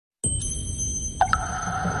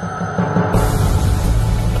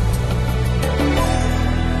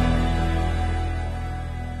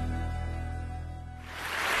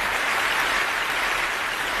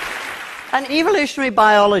An evolutionary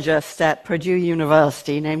biologist at Purdue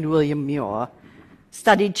University named William Muir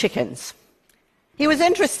studied chickens. He was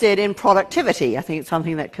interested in productivity. I think it's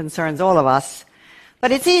something that concerns all of us.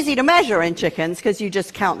 But it's easy to measure in chickens because you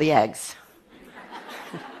just count the eggs.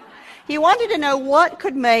 He wanted to know what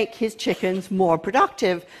could make his chickens more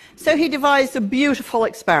productive, so he devised a beautiful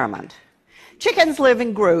experiment. Chickens live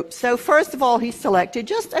in groups, so first of all he selected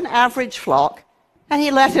just an average flock and he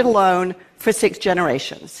let it alone for 6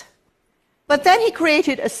 generations. But then he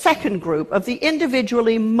created a second group of the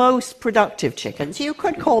individually most productive chickens. You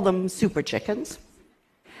could call them super chickens.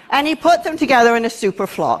 And he put them together in a super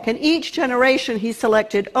flock. And each generation he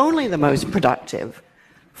selected only the most productive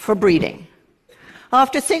for breeding.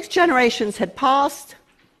 After 6 generations had passed,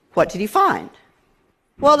 what did he find?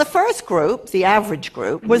 Well, the first group, the average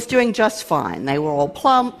group, was doing just fine. They were all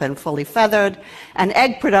plump and fully feathered, and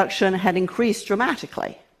egg production had increased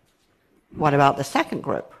dramatically. What about the second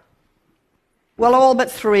group? Well, all but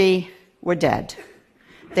 3 were dead.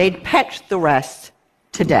 They'd pecked the rest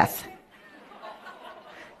to death.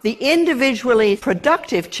 The individually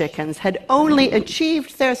productive chickens had only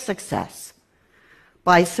achieved their success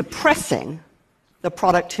by suppressing the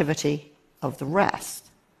productivity of the rest.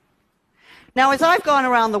 Now, as I've gone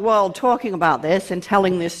around the world talking about this and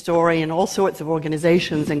telling this story in all sorts of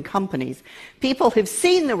organizations and companies, people have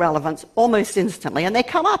seen the relevance almost instantly, and they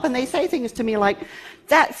come up and they say things to me like,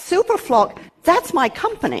 that super flock, that's my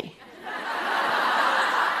company.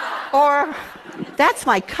 Or, that's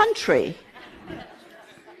my country.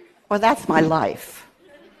 Or, that's my life.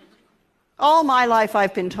 All my life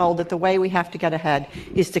I've been told that the way we have to get ahead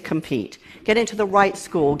is to compete. Get into the right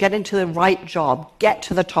school, get into the right job, get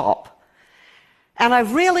to the top. And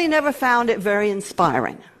I've really never found it very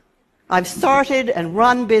inspiring. I've started and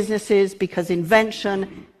run businesses because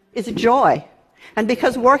invention is a joy, and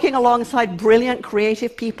because working alongside brilliant,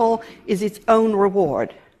 creative people is its own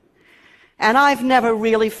reward. And I've never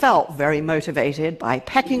really felt very motivated by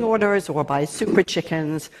pecking orders or by super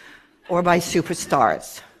chickens or by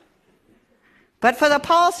superstars. But for the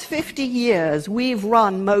past 50 years, we've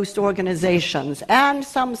run most organizations and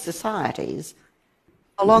some societies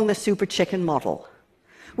along the super chicken model.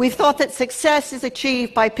 We've thought that success is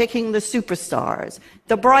achieved by picking the superstars,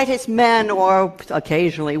 the brightest men or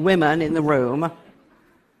occasionally women in the room,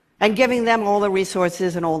 and giving them all the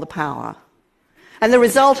resources and all the power. And the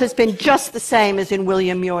result has been just the same as in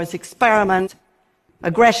William Muir's experiment: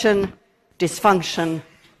 aggression, dysfunction,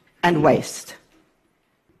 and waste.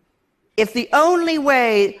 If the only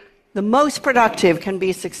way the most productive can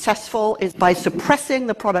be successful is by suppressing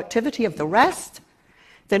the productivity of the rest,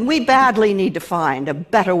 then we badly need to find a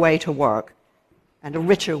better way to work and a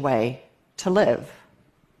richer way to live.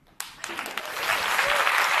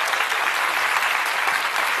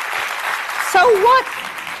 So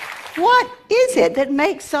what is it that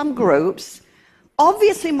makes some groups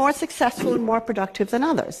obviously more successful and more productive than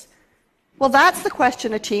others? Well, that's the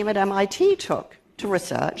question a team at MIT took to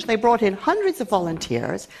research. They brought in hundreds of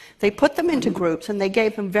volunteers, they put them into groups, and they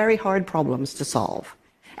gave them very hard problems to solve.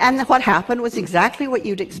 And what happened was exactly what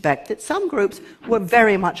you'd expect, that some groups were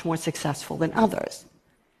very much more successful than others.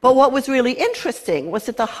 But what was really interesting was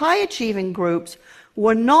that the high-achieving groups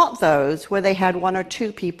were not those where they had 1 or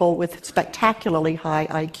 2 people with spectacularly high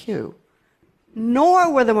IQ,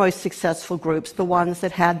 nor were the most successful groups the ones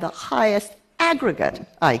that had the highest aggregate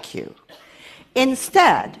IQ.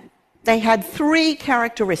 Instead, they had 3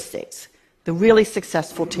 characteristics, the really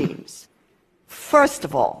successful teams. First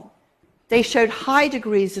of all, they showed high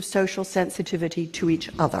degrees of social sensitivity to each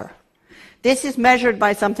other. This is measured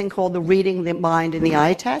by something called the reading the mind in the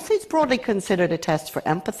eye test. It's broadly considered a test for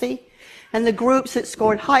empathy, and the groups that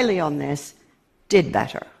scored highly on this did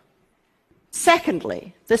better.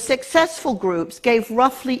 Secondly, the successful groups gave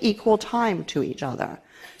roughly equal time to each other,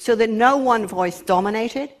 so that no one voice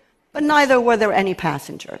dominated, but neither were there any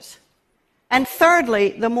passengers. And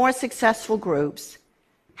thirdly, the more successful groups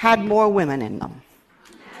had more women in them.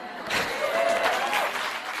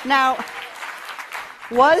 Now,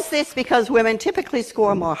 was this because women typically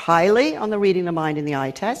score more highly on the reading the mind in the eye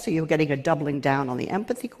test, so you're getting a doubling down on the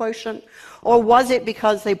empathy quotient? Or was it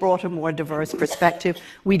because they brought a more diverse perspective?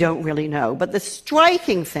 We don't really know. But the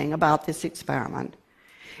striking thing about this experiment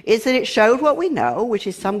is that it showed what we know, which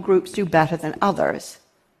is some groups do better than others.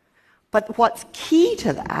 But what's key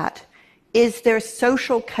to that is their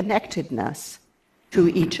social connectedness to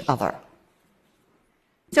each other.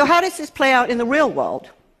 So how does this play out in the real world?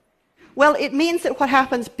 Well, it means that what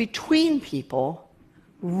happens between people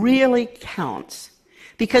really counts.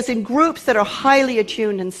 Because in groups that are highly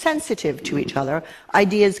attuned and sensitive to each other,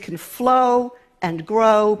 ideas can flow and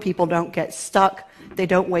grow, people don't get stuck, They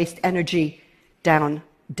don't waste energy down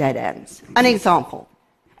dead ends. An example.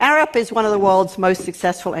 Arup is one of the world's most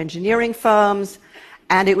successful engineering firms,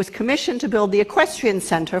 and it was commissioned to build the equestrian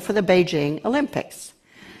center for the Beijing Olympics.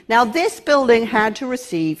 Now, this building had to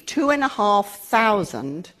receive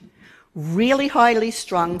 2,500 really highly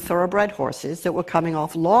strung thoroughbred horses that were coming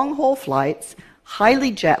off long-haul flights,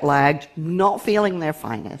 highly jet-lagged, not feeling their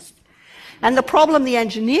finest. And the problem the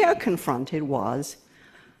engineer confronted was,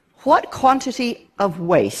 what quantity of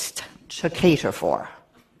waste to cater for?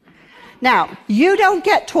 Now, you don't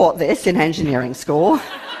get taught this in engineering school,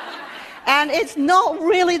 and it's not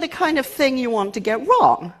really the kind of thing you want to get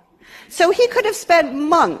wrong. So he could have spent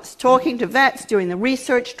months talking to vets, doing the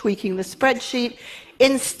research, tweaking the spreadsheet.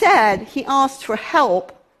 Instead, he asked for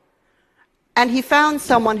help, and he found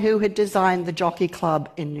someone who had designed the Jockey Club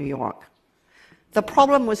in New York. The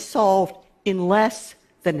problem was solved in less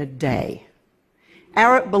than a day.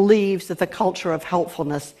 Arup believes that the culture of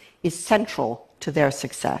helpfulness is central to their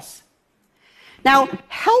success. Now,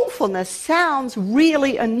 helpfulness sounds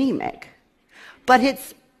really anemic, but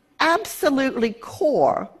it's absolutely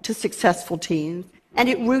core to successful teams, and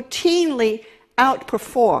it routinely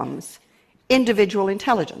outperforms individual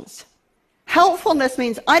intelligence. Helpfulness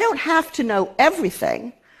means I don't have to know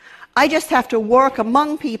everything. I just have to work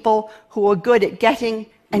among people who are good at getting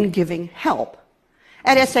and giving help.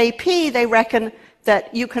 At SAP, they reckon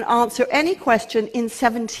that you can answer any question in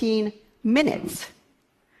 17 minutes.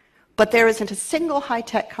 But there isn't a single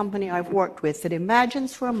high-tech company I've worked with that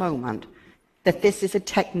imagines for a moment that this is a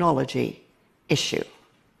technology issue.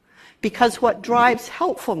 Because what drives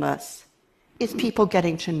helpfulness is people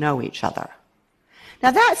getting to know each other.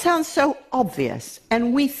 Now that sounds so obvious,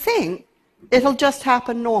 and we think it'll just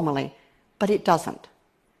happen normally, but it doesn't.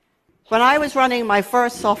 When I was running my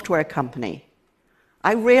first software company,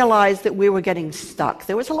 I realized that we were getting stuck.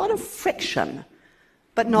 There was a lot of friction,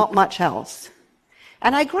 but not much else.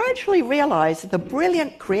 And I gradually realized that the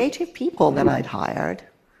brilliant creative people that I'd hired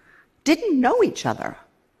didn't know each other.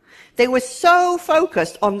 They were so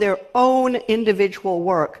focused on their own individual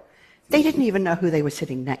work, they didn't even know who they were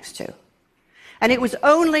sitting next to. And it was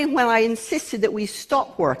only when I insisted that we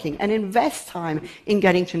stop working and invest time in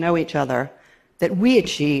getting to know each other that we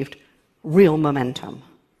achieved real momentum.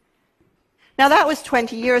 Now, that was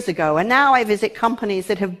 20 years ago, and now I visit companies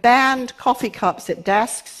that have banned coffee cups at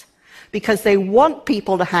desks because they want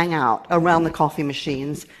people to hang out around the coffee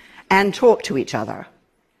machines and talk to each other.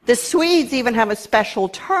 The Swedes even have a special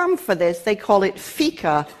term for this. They call it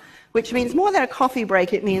fika, which means more than a coffee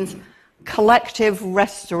break, it means collective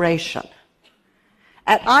restoration.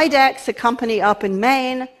 At IDEX, a company up in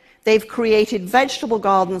Maine, they've created vegetable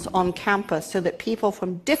gardens on campus so that people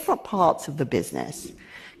from different parts of the business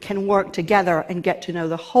can work together and get to know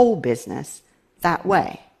the whole business that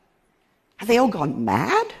way. Have they all gone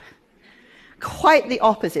mad? Quite the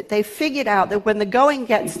opposite. They figured out that when the going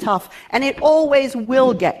gets tough, and it always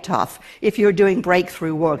will get tough if you're doing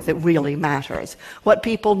breakthrough work that really matters, what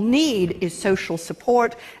people need is social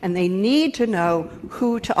support, and they need to know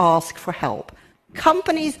who to ask for help.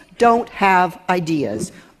 Companies don't have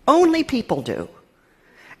ideas. Only people do.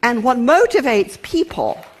 And what motivates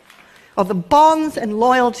people are the bonds and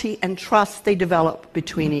loyalty and trust they develop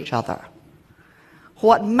between each other.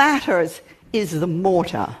 What matters is the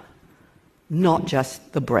mortar, not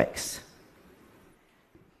just the bricks.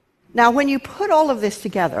 Now, when you put all of this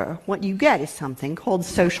together, what you get is something called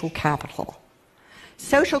social capital.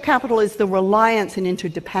 Social capital is the reliance and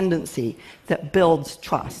interdependency that builds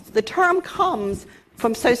trust. The term comes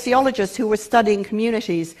from sociologists who were studying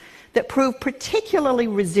communities that prove particularly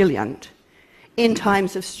resilient in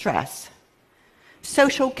times of stress.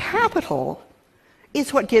 Social capital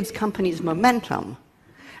is what gives companies momentum,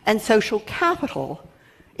 and social capital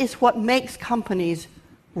is what makes companies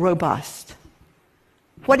robust.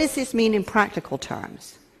 What does this mean in practical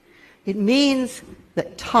terms? It means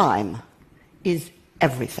that time is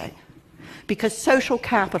everything, because social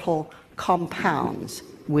capital compounds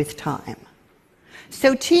with time.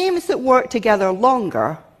 So teams that work together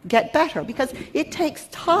longer get better, because it takes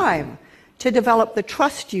time to develop the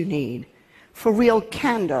trust you need for real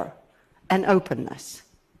candor and openness.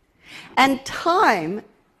 And time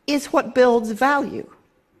is what builds value.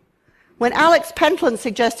 When Alex Pentland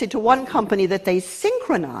suggested to one company that they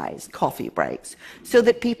synchronize coffee breaks so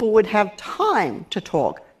that people would have time to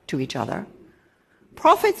talk to each other,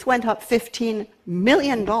 profits went up $15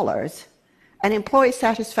 million and employee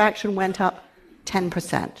satisfaction went up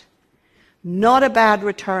 10%. Not a bad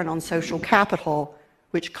return on social capital,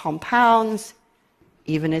 which compounds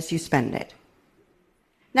even as you spend it.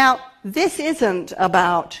 Now, this isn't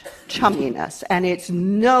about chumminess, and it's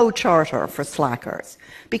no charter for slackers,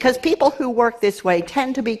 because people who work this way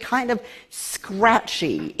tend to be kind of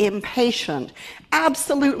scratchy, impatient,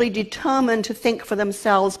 absolutely determined to think for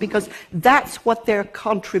themselves because that's what their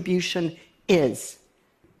contribution is.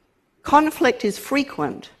 Conflict is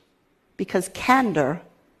frequent because candor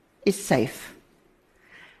is safe.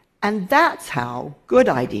 And that's how good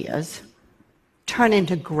ideas turn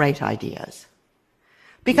into great ideas.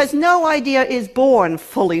 Because no idea is born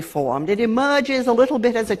fully formed. It emerges a little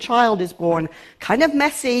bit as a child is born, kind of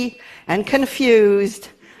messy and confused,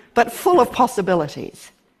 but full of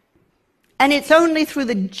possibilities. And it's only through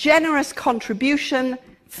the generous contribution,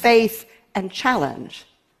 faith, and challenge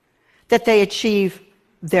that they achieve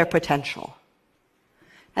their potential.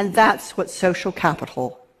 And that's what social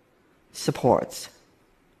capital supports.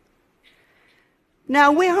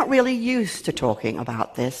 Now, we aren't really used to talking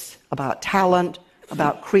about this, about talent,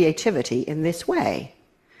 about creativity in this way.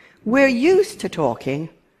 We're used to talking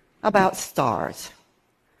about stars.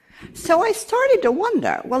 So I started to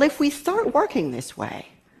wonder, well, if we start working this way,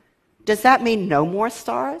 does that mean no more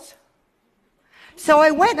stars? So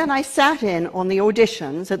I went and I sat in on the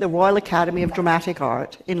auditions at the Royal Academy of Dramatic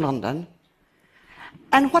Art in London,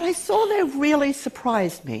 and what I saw there really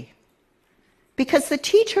surprised me, because the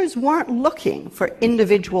teachers weren't looking for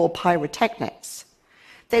individual pyrotechnics.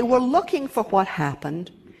 They were looking for what happened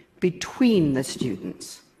between the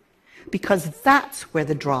students, because that's where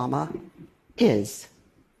the drama is.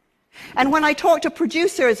 And when I talked to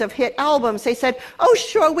producers of hit albums, they said, oh,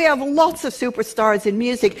 sure, we have lots of superstars in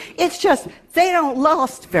music. It's just they don't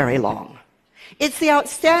last very long. It's the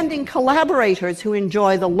outstanding collaborators who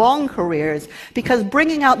enjoy the long careers, because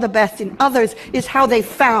bringing out the best in others is how they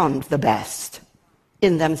found the best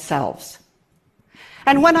in themselves.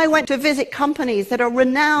 And when I went to visit companies that are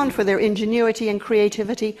renowned for their ingenuity and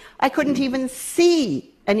creativity, I couldn't even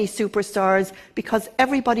see any superstars because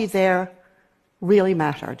everybody there really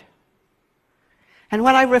mattered. And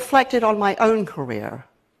when I reflected on my own career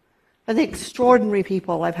and the extraordinary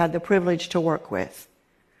people I've had the privilege to work with,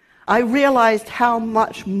 I realized how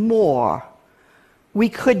much more we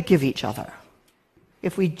could give each other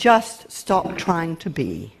if we just stopped trying to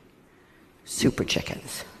be super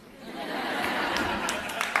chickens.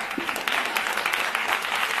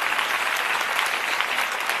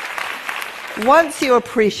 Once you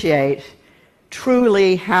appreciate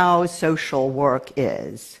truly how social work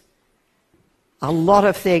is, a lot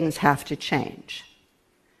of things have to change.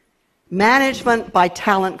 Management by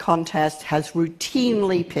talent contest has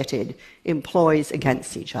routinely pitted employees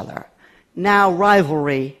against each other. Now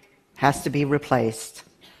rivalry has to be replaced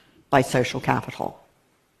by social capital.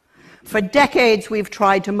 For decades, we've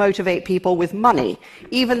tried to motivate people with money,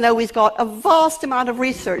 even though we've got a vast amount of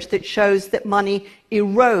research that shows that money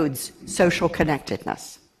erodes social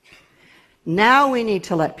connectedness. Now we need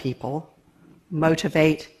to let people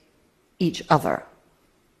motivate each other.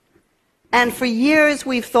 And for years,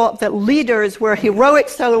 we've thought that leaders were heroic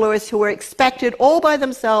soloists who were expected all by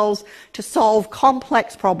themselves to solve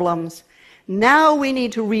complex problems. Now we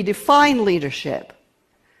need to redefine leadership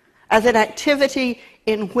as an activity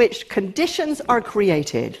in which conditions are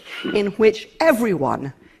created, in which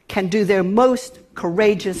everyone can do their most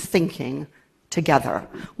courageous thinking together.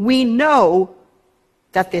 We know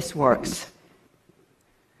that this works.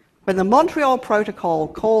 When the Montreal Protocol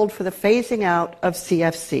called for the phasing out of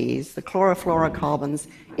CFCs, the chlorofluorocarbons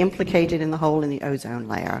implicated in the hole in the ozone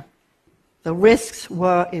layer, the risks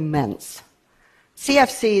were immense.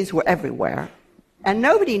 CFCs were everywhere, and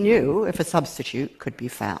nobody knew if a substitute could be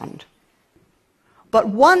found. But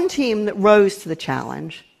one team that rose to the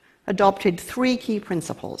challenge adopted 3 key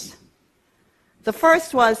principles. The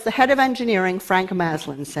first was the head of engineering, Frank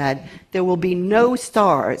Maslin, said, there will be no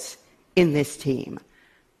stars in this team.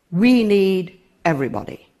 We need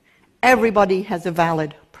everybody. Everybody has a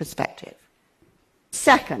valid perspective.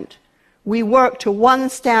 Second, we work to one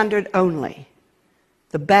standard only,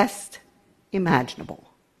 the best imaginable.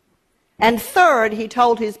 And third, he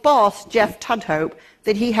told his boss, Jeff Tudhope,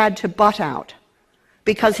 that he had to butt out,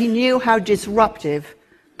 because he knew how disruptive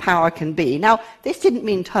power can be. Now, this didn't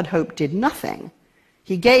mean Tudhope did nothing.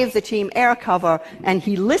 He gave the team air cover, and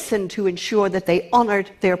he listened to ensure that they honored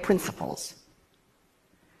their principles.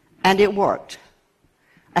 And it worked.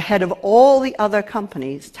 Ahead of all the other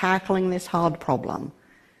companies tackling this hard problem,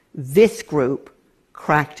 this group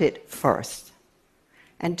cracked it first.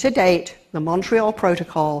 And to date, the Montreal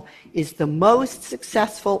Protocol is the most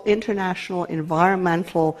successful international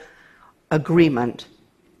environmental agreement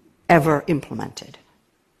ever implemented.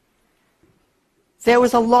 There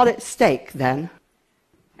was a lot at stake then,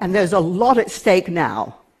 and there's a lot at stake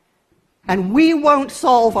now. And we won't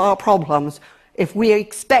solve our problems if we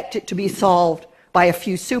expect it to be solved by a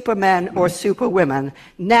few supermen or superwomen.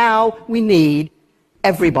 Now we need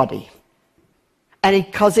everybody. And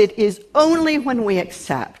because it is only when we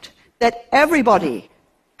accept that everybody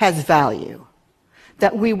has value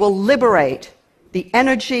that we will liberate the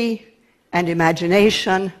energy and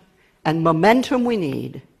imagination and momentum we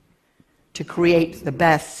need to create the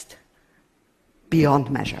best beyond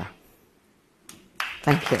measure.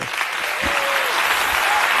 Thank you.